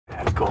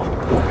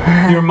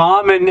cool. Your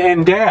mom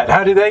and dad,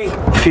 how do they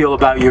feel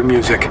about your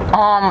music?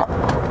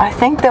 I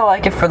think they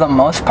like it for the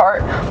most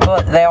part,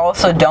 but they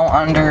also don't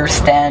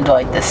understand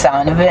like the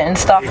sound of it and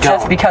stuff,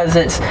 just because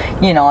it's,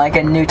 you know, like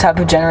a new type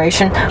of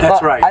generation.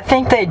 That's right. I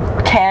think they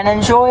can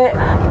enjoy it,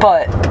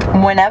 but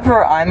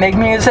whenever I make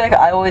music,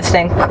 I always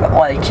think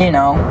like, you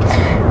know,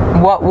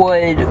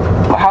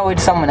 how would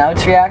someone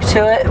else react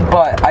to it?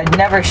 But I'd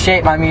never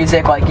shape my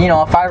music like, you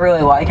know, if I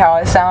really like how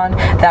I sound,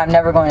 then I'm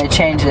never going to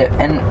change it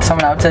in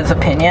someone else's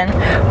opinion.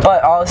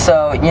 But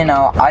also, you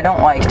know, I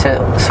don't like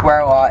to swear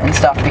a lot and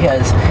stuff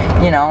because,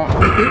 you know,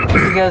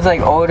 because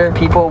like older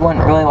people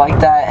wouldn't really like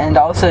that, and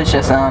also it's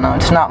just, I don't know,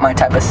 it's not my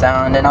type of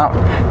sound, and I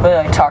don't really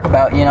like talk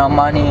about, you know,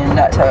 money and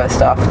that type of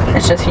stuff.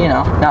 It's just, you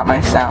know, not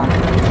my sound.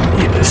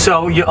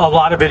 So a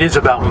lot of it is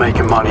about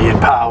making money and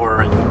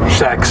power and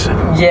sex and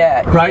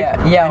right?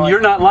 Yeah. And like,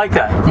 you're not like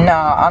that.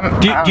 No,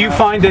 Do you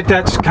find that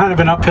that's kind of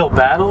an uphill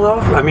battle, though?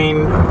 I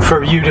mean,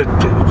 for you to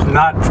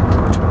not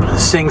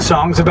sing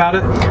songs about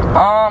it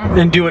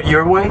and do it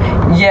your way?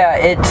 Yeah,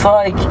 it's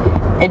like,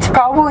 it's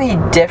probably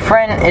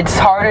different. It's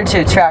harder to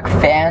attract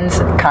fans,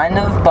 kind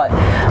of, but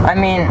I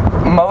mean,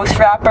 most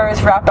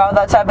rappers rap out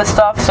that type of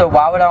stuff, so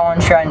why would I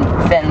want to try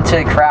and fit into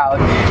the crowd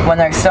when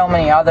there's so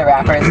many other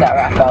rappers that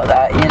rap out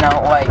that, you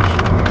know, like,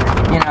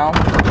 you know,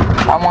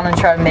 I want to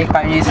try to make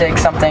my music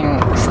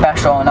something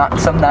special, not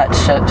something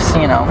that's just,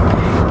 you know,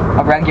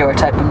 a regular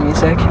type of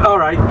music. All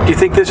right. Do you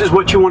think this is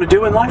what you want to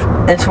do in life?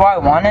 It's what I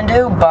want to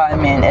do, but I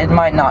mean, it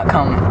might not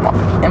come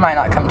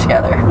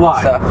together.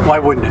 Why? So, why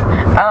wouldn't it?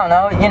 I don't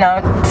know. You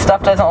know,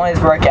 stuff doesn't always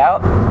work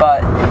out,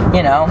 but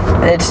you know,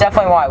 it's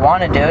definitely what I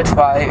want to do. It's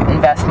what I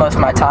invest most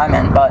of my time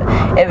in. But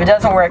if it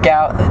doesn't work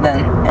out,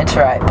 then it's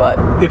right. But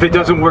if it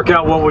doesn't work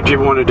out, what would you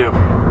want to do?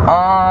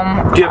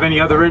 Do you have any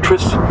other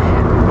interests?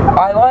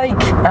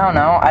 I don't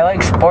know, I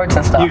like sports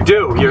and stuff. You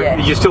do?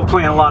 You're still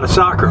playing a lot of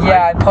soccer, right?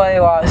 Yeah, I play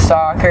a lot of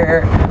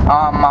soccer.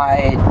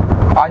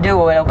 I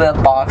do a little bit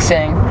of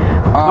boxing.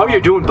 Oh,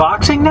 you're doing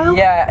boxing now?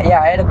 Yeah,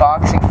 I had a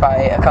boxing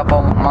fight a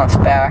couple months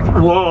back.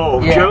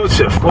 Whoa, yeah.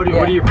 Joseph, what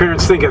do your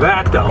parents think of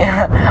that, though?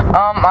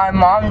 My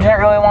mom didn't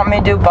really want me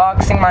to do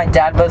boxing. My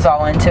dad was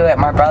all into it.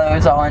 My brother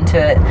was all into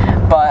it.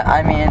 But,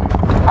 I mean,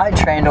 I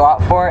trained a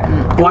lot for it.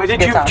 And why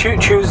did you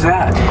choose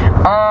that?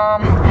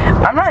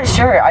 I'm not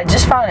sure. I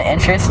just found an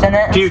interest in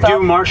it. Do you do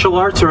martial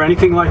arts or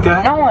anything like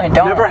that? No, I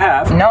don't. Never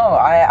have? No,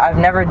 I've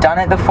never done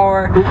it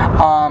before.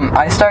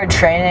 I started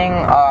training.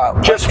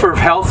 Just for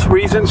health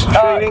reasons,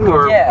 training,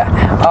 or? Yeah,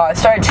 I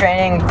started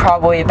training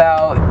probably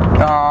about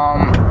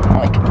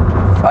like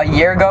a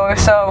year ago or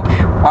so.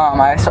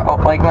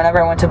 Like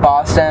whenever I went to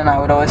Boston, I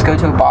would always go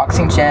to a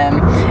boxing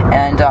gym,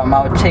 and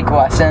I would take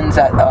lessons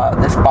at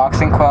this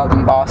boxing club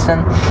in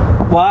Boston.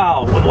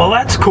 Wow, well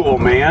that's cool,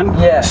 man.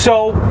 Yeah.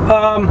 So,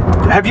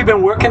 have you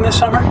been working this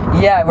summer?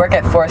 Yeah, I work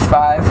at Force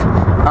 5.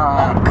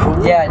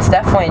 Cool. Yeah, it's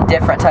definitely a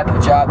different type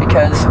of job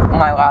because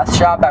my last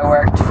job I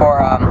worked for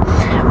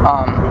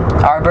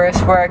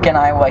arborist work, and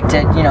I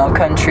did, you know,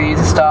 cutting trees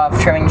and stuff,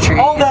 trimming trees.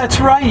 Oh, that's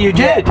right, you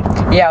did.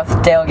 Yeah,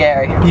 with Dale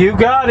Gary. You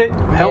got it,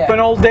 helping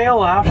old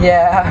Dale out.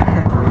 Yeah.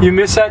 You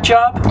miss that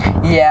job?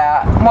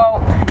 Yeah,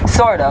 well,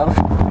 sort of,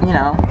 you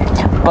know,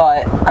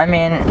 but I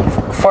mean,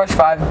 Force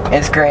 5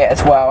 is great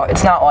as well.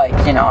 It's not like,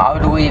 you know, I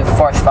would leave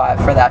Force 5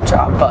 for that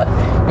job, but,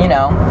 you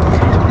know,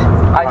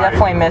 I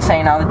definitely miss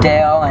hanging out with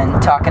Dale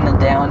and talking to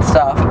Dale and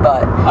stuff,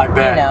 but, I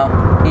bet. you know,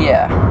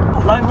 yeah.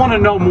 I want to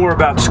know more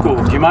about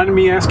school. Do you mind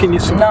me asking you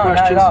some questions? No,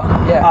 not at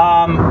all, yeah.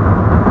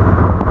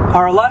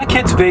 Are a lot of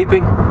kids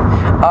vaping?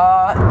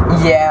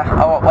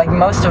 Yeah. Oh, like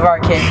most of our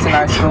kids in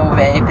our school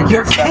vape. And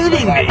You're stuff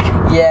kidding like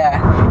me!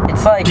 Yeah.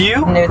 It's like do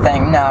you? A new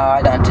thing. No,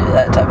 I don't do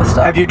that type of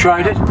stuff. Have you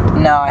tried it?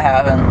 No, I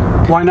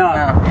haven't. Why not?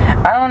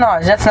 No. I don't know.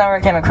 I just never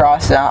came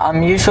across it.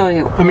 I'm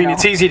usually. I mean,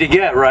 it's easy to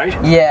get, right?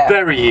 Yeah.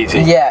 Very easy.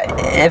 Yeah.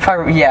 If I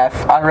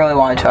really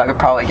wanted to, I could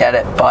probably get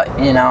it. But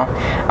you know,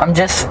 I'm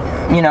just,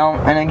 you know,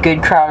 in a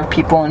good crowd of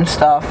people and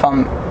stuff.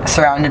 I'm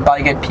surrounded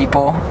by good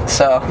people.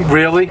 So.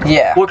 Really?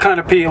 Yeah. What kind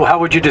of people? How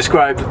would you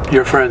describe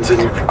your friends and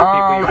the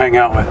people you hang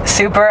out with?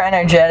 Super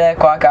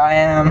energetic, like I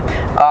am.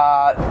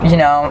 You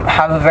know,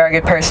 have a very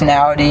good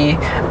personality.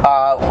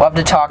 Love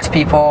to talk to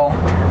people.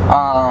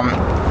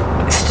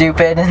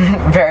 Stupid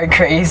and very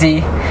crazy.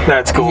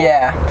 That's cool.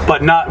 Yeah.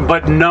 But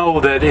know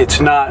that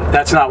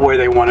that's not where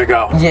they want to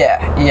go.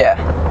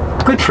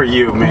 Yeah. Good for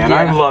you, man. Yeah.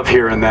 I love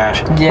hearing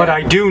that. Yeah. But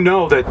I do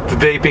know that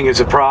vaping is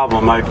a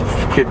problem.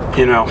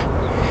 You know,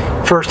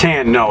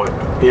 firsthand know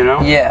it, you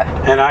know? Yeah.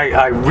 And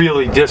I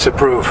really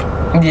disapprove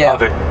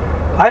of it.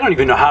 I don't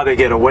even know how they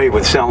get away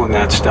with selling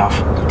that stuff,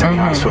 to be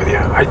honest with you.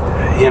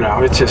 You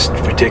know, it's just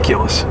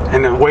ridiculous.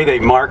 And the way they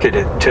market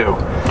it, too,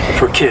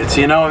 for kids,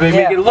 you know, they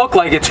make it look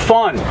like it's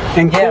fun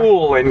and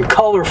cool and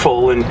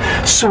colorful and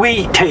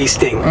sweet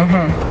tasting.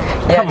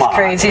 Yeah, Come on.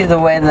 Crazy the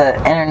way the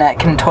internet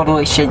can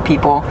totally shape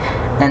people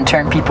and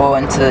turn people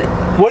into.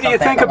 What do you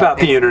think about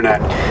the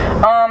internet?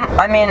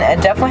 I mean,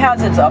 it definitely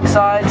has its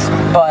upsides,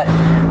 but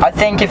I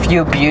think if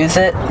you abuse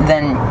it,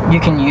 then you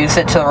can use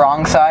it to the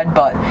wrong side.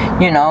 But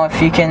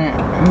if you can,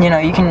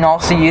 you can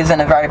also use it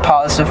in a very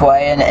positive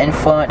way and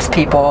influence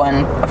people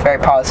in a very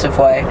positive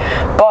way.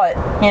 But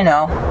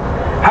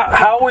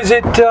how is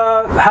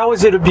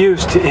it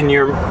abused in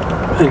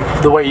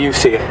the way you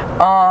see it?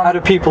 How do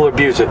people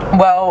abuse it?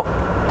 Well,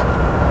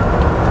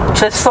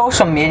 just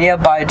social media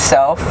by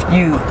itself,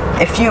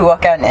 if you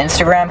look at an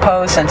Instagram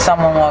post and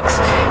someone looks,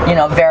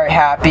 very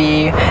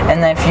happy,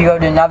 and then if you go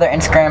to another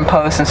Instagram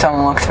post and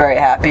someone looks very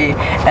happy,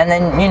 and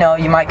then,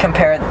 you might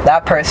compare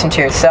that person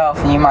to yourself,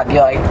 and you might be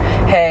like,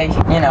 hey,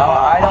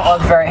 I don't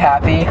look very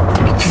happy.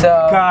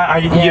 So,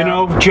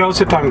 God,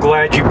 Joseph, I'm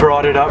glad you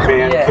brought it up,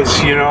 man, because,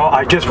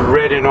 I just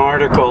read an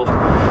article,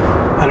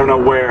 I don't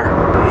know where,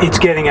 it's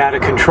getting out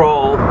of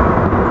control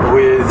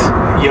with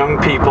young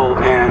people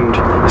and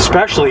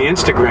especially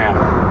Instagram.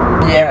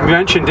 Yeah. You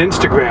mentioned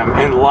Instagram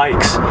and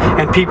likes,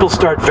 and people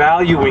start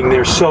valuing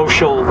their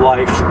social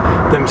life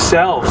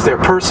themselves, their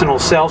personal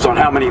selves, on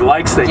how many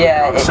likes they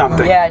get on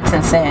something. Yeah, it's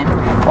insane.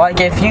 Like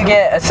if you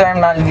get a certain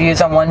amount of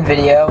views on one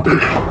video,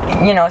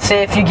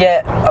 say if you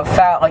get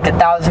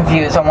 1,000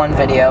 views on one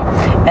video,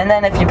 and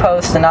then if you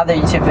post another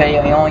YouTube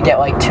video, you only get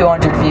like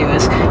 200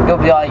 views, you'll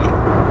be like,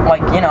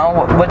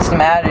 what's the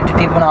matter? Do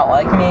people not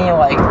like me?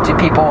 Like, do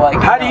people like?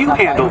 How do you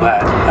handle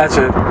that?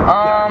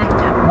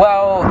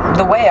 Well,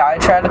 the way I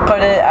try to put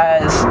it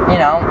as,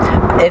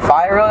 if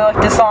I really like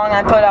the song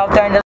I put out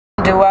there and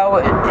doesn't do well,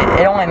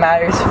 it only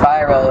matters if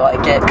I really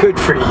like it. Good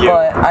for you.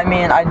 But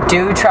I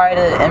do try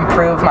to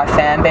improve my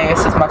fan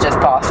base as much as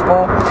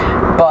possible.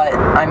 But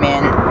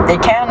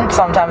it can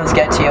sometimes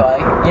get to you.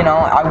 Like,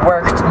 I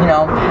worked,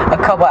 a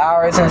couple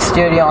hours in the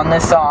studio on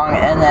this song,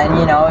 and then,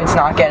 it's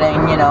not getting,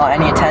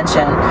 any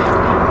attention.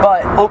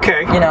 But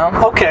okay.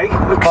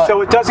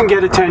 So it doesn't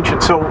get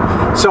attention. So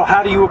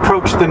how do you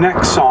approach the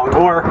next song,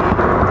 or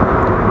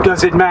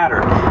does it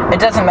matter? It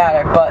doesn't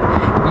matter, but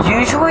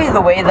usually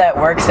the way that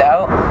works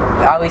out,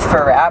 at least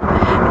for rap,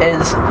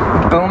 is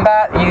boom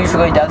bap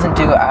usually doesn't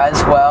do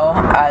as well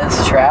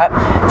as trap,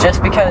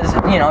 just because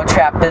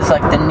trap is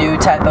like the new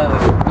type of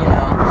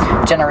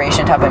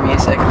generation type of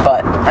music.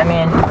 But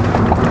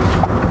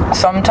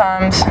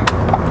sometimes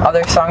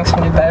other songs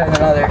can do better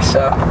than others,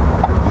 so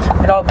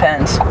it all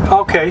depends.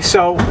 Okay,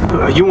 so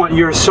you want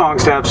your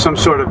songs to have some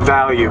sort of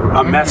value,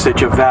 a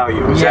message of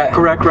value. Is that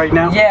correct right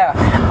now? Yeah,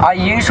 I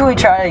usually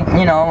try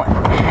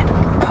to,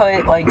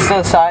 put like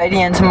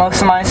society into most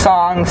of my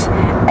songs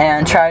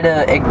and try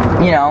to,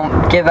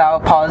 give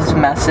out a positive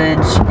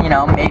message.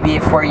 Maybe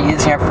if we're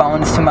using our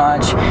phones too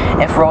much,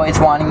 if we're always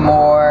wanting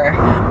more,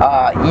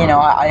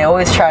 I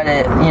always try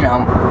to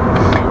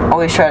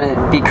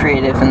be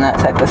creative in that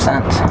type of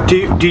sense.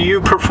 Do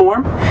you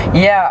perform?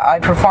 Yeah, I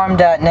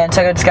performed at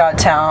Nantucket's Got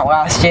Talent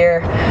last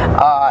year,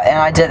 and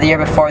I did the year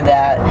before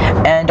that.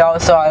 And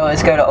also, I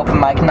always go to open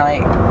mic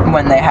night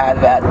when they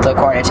have at the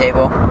corner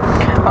table.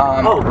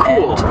 Oh,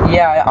 cool. And,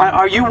 yeah.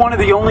 Are you one of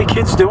the only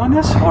kids doing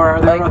this, or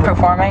are there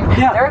performing?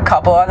 Yeah. There are a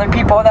couple other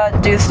people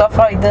that do stuff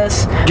like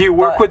this. Do you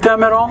work with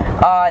them at all?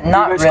 Not do you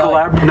guys really.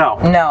 Collaborate? No.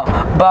 No,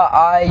 but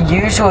I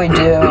usually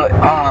do.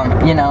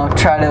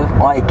 Try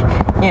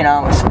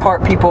to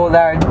support people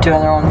that are doing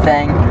their own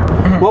thing.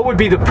 What would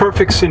be the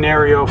perfect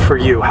scenario for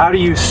you? How do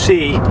you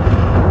see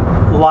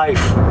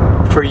life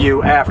for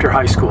you after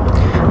high school?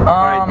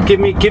 All right, give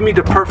me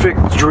the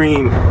perfect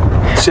dream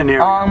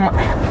scenario.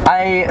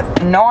 I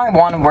know I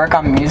want to work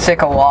on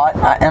music a lot,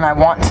 and I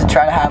want to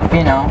try to have,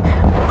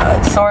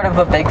 sort of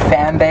a big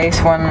fan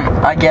base when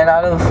I get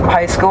out of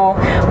high school,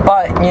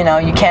 but,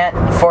 you can't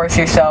force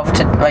yourself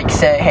to,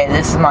 say, hey,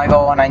 this is my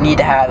goal and I need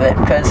to have it,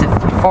 because if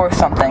you force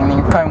something, then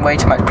you're putting way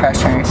too much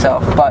pressure on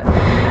yourself. But,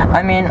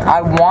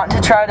 I want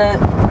to try to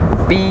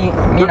be,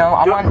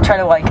 I want to try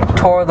to,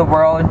 tour the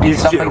world, do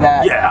stuff like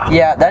that.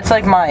 Yeah, that's,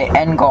 my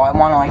end goal. I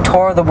want to,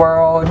 tour the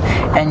world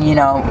and,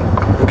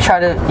 try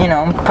to,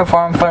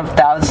 perform in front of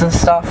thousands and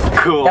stuff.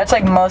 Cool. That's,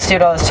 most of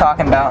what I was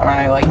talking about when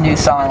I, knew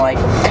song, I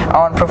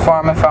want to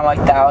perform in front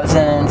of,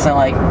 thousands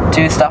and,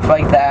 do stuff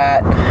like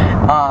that.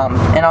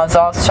 And I was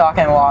also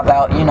talking a lot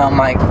about,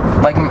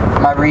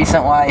 my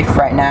recent life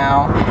right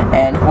now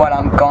and what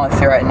I'm going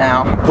through right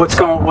now. What's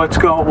going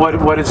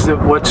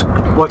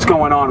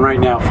on right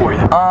now for you?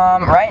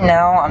 Right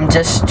now I'm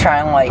just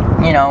trying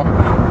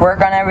to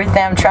work on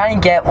everything. I'm trying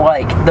to get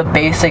the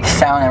basic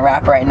sound in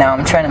rap right now.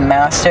 I'm trying to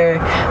master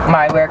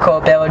my lyrical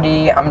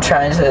ability. I'm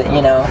trying to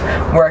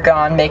work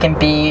on making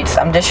beats.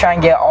 I'm just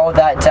trying to get all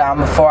that down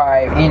before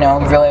I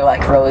really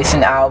release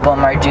an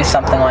album or do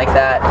something like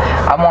that.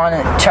 I want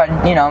to try to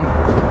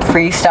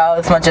freestyle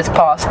as much as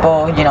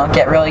possible,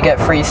 get really good at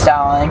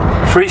freestyling.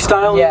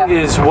 Freestyling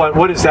is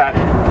what is that?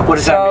 What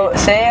does that mean?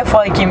 So say if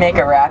you make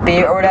a rap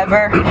beat or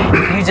whatever,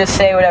 you just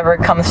say whatever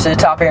comes to the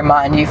top of your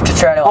mind. You have to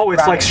try to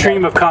it's like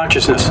stream of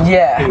consciousness.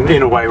 Yeah.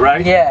 In a way,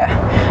 right? Yeah.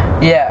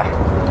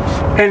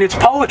 And it's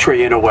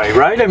poetry in a way,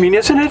 right?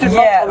 Isn't it?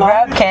 Yeah,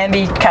 rap can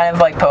be kind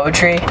of like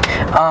poetry.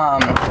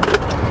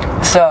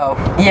 So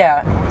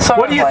yeah.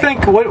 What do you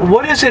think?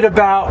 What is it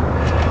about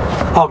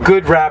a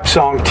good rap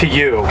song to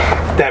you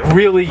that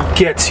really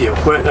gets you?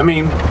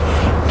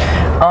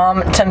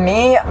 To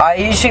me, I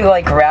usually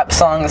like rap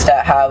songs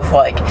that have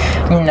like,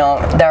 you know,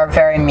 that are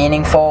very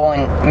meaningful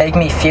and make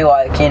me feel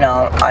like, you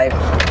know,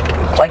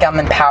 I'm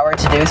empowered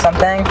to do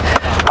something.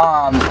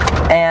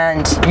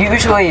 And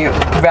usually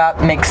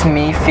rap makes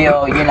me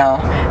feel, you know,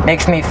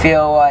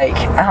 like,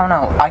 I don't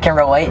know, I can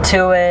relate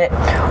to it,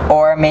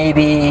 or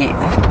maybe,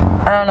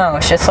 I don't know,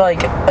 it's just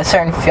like a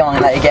certain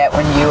feeling that you get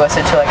when you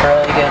listen to like a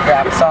really good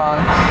rap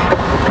song,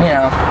 you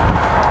know.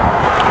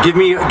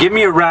 Give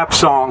me a rap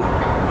song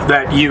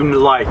that you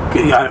like,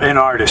 an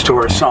artist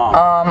or a song.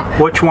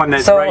 Which one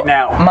that's right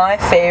now? My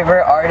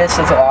favorite artist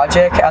is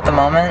Logic at the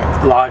moment.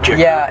 Logic.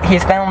 Yeah,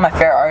 he's been one of my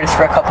favorite artists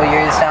for a couple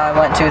years now. I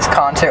went to his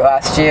concert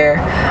last year.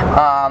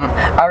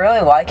 I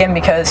really like him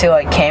because he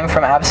like came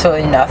from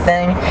absolutely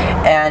nothing,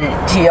 and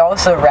he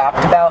also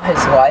rapped about his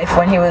life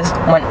when he was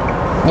like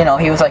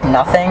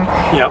nothing.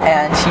 Yep.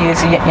 And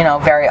he's, you know,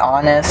 very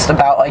honest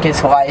about like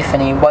his life,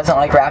 and he wasn't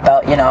like rap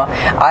about, you know,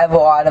 I have a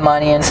lot of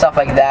money and stuff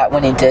like that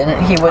when he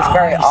didn't. He was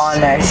very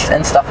honest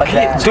and stuff like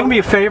that. Do me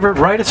a favor,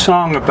 write a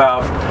song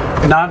about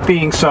not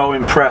being so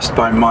impressed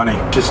by money.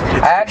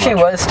 I actually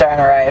was starting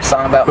to write a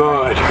song about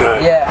money.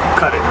 Good. Yeah.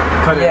 Cut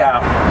it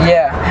out.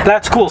 Yeah.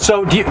 That's cool.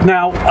 So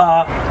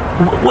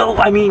well,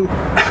 I mean,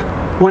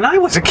 when I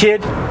was a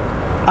kid,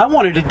 I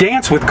wanted to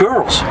dance with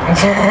girls.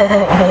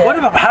 Yeah. What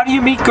about, how do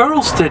you meet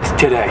girls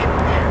today?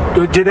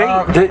 Do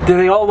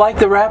they all like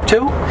the rap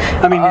too?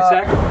 I mean, is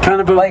that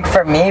kind of a... Like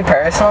for me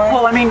personally?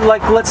 Well, I mean,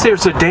 like, let's say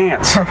there's a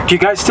dance. Do you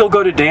guys still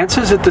go to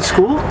dances at the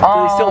school? Do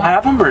they still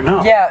have them or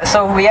no? Yeah,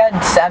 so we had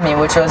semi,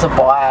 which was a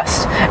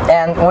blast.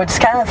 And what's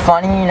kind of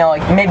funny, you know,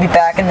 like maybe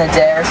back in the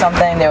day or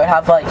something, they would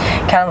have like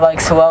kind of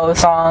like slow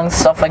songs,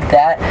 stuff like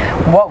that.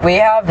 What we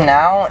have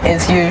now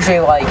is usually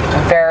like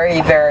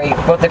very, very,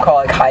 what they call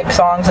like hype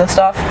songs and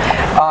stuff.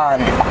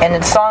 And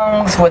it's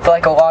songs with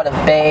like a lot of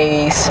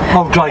bass.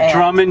 Oh, like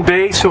drum and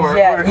bass? Or,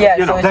 yeah,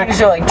 so it's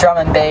usually like drum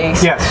and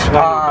bass. Yes.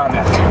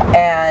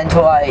 And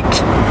like,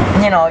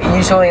 you know,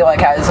 usually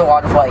like has a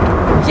lot of like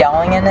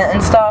yelling in it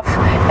and stuff,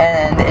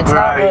 and it's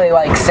not really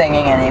like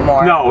singing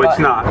anymore. No, it's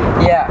not.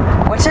 Yeah,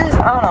 which is,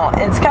 I don't know,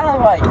 it's kind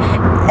of like,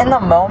 in the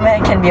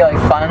moment it can be like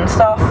fun and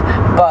stuff,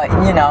 but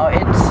you know,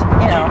 it's,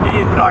 you know.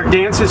 Are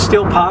dances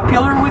still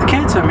popular with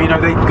kids? I mean, are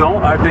they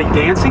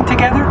dancing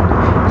together?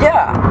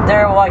 Yeah,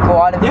 there are like a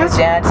lot of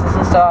dances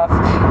and stuff.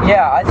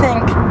 Yeah, I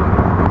think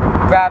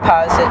rap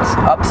has its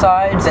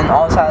upsides and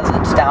also has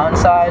its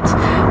downsides.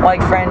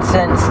 Like for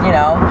instance, you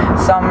know,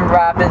 some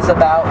rap is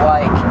about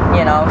like,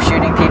 you know,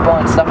 shooting people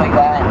and stuff like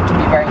that, and it can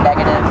be very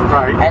negative.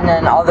 Right. And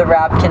then other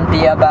rap can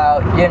be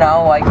about, you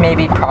know, like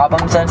maybe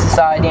problems in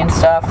society and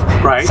stuff.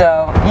 Right.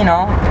 So, you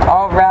know,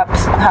 all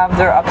raps have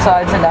their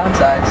upsides and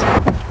downsides.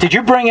 Did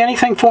you bring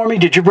anything for me?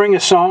 Did you bring a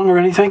song or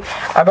anything?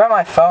 I brought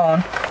my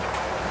phone.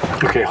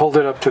 Okay, hold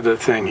it up to the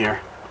thing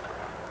here,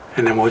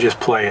 and then we'll just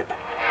play it.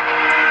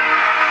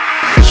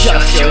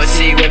 Just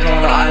Josie with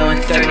on the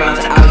island, 30 miles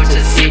out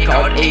to sea,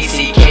 called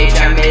ACK.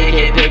 Try to make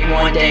it big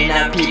one day,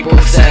 now people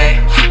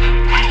say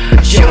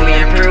Joey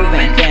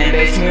improving, fan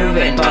base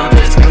moving, bump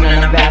is moving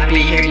on a rap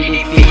beat. Here you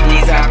defeat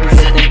these rappers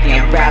that thinking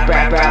of rap.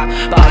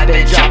 But I've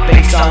been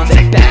dropping songs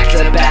like back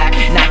to back,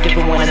 not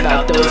giving one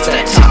about those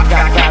that talk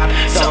rap.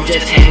 So I'm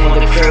just hanging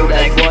with the crew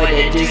like what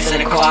it do in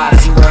the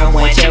class. Room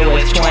when chill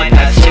with 20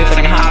 past 2, so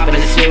I can hop in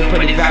the stew,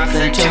 put these raps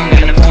in a tune,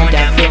 gonna form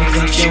down films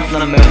and shoot from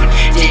the moon.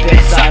 Deep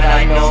inside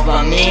I know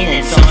what I mean,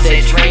 and some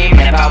say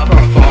dreaming about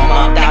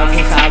perform.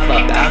 Thousands have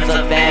a bounce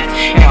of fans,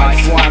 and I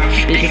swarm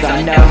because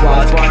I know I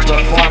was born to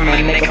perform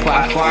and make a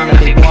platform to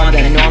be one of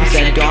the norms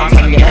and dorms.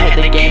 I'm gonna hit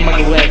the game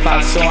like a lit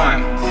 5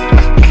 storm.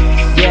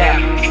 Yeah.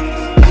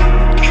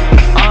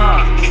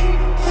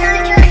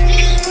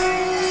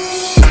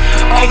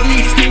 All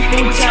these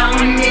people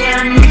telling me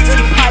I need to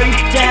pipe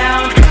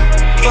down,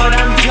 but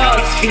I'm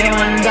just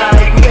feeling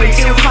like way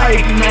too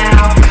hype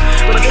now.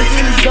 But this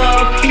is the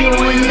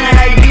feeling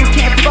that you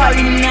can't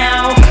fight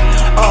now.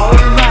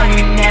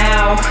 Alright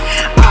now,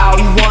 I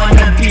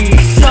wanna be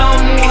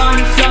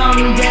someone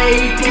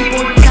someday.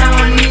 People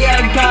telling me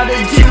I gotta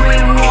do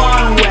it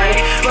one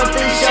way, but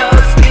this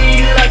just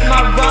be like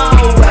my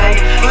wrong way.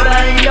 But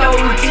I know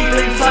deep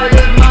inside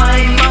of my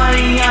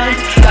mind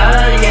that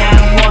I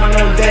am one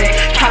of it.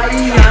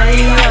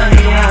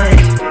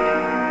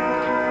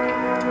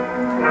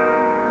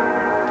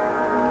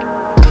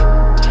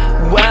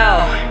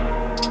 Well,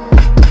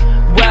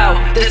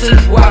 this is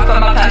where I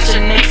find my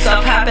passion, make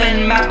stuff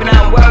happen, mapping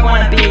out where I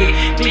wanna be,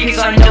 because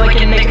I know I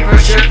can make it for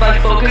sure if I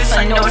focus.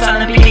 I know it's time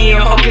to be me,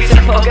 hocus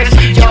and pocus.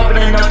 Y'all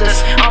better know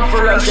this, I'm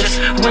ferocious.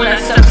 When I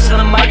step to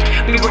the mic,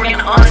 be working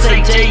on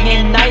say day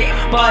and night,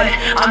 but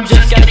I'm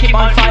just gonna keep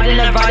on fighting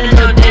and riding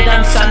till the day that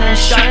I'm shining and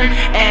shining,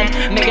 and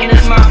making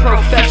this my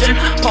profession.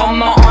 Pull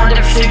my on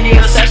the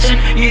studio session,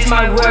 use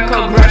my word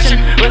progression.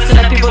 Listen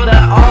to people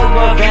that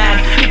all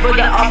around, people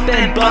that up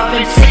and above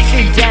and 6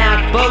 feet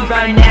down. But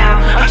right now,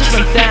 I'm just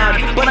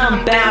unfound, but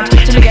I'm bound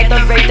to make at the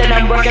rate that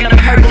I'm working. I'm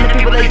hurting the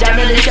people that down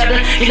and they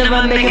shouting. You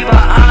never make it, but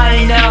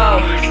I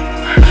know,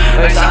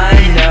 cause I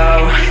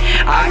know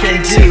I can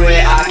do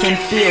it, I can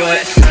feel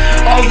it.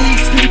 All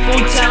these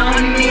people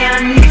telling me I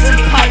need to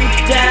pipe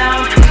down,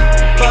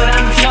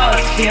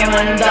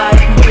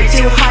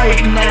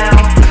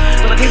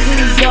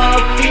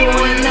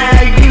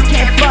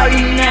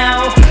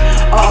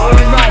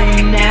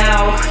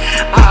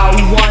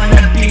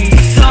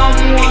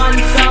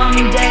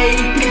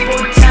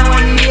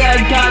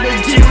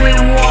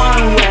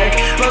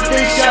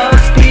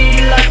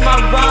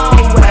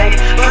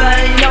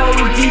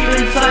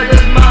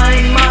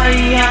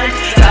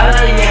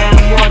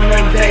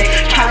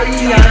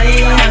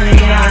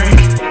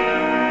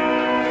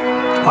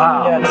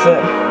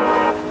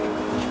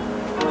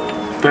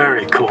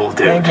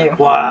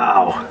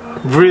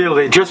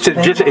 Really, just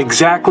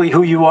exactly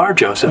who you are,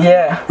 Joseph.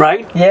 Yeah.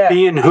 Right? Yeah.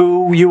 Being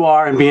who you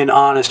are and being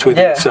honest with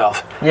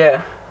yourself.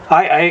 Yeah.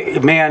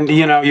 Man,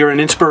 you know, you're an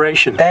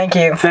inspiration. Thank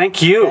you.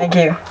 Thank you. Thank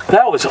you.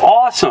 That was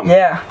awesome.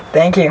 Yeah.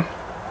 Thank you.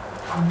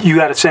 You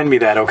got to send me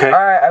that, okay? All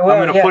right, I will.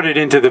 I'm gonna put it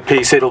into the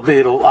piece. I'll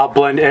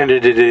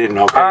edit it in,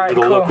 okay? All right,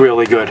 it'll cool. look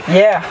really good.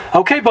 Yeah.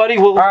 Okay, buddy.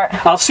 Well,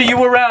 right. I'll see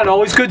you around.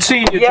 Always good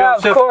seeing you, Yeah,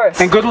 Joseph. of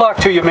course. And good luck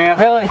to you, man.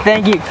 Really,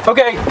 thank you.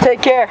 Okay.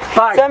 Take care.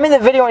 Bye. Send me the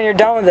video when you're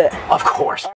done with it. Of course.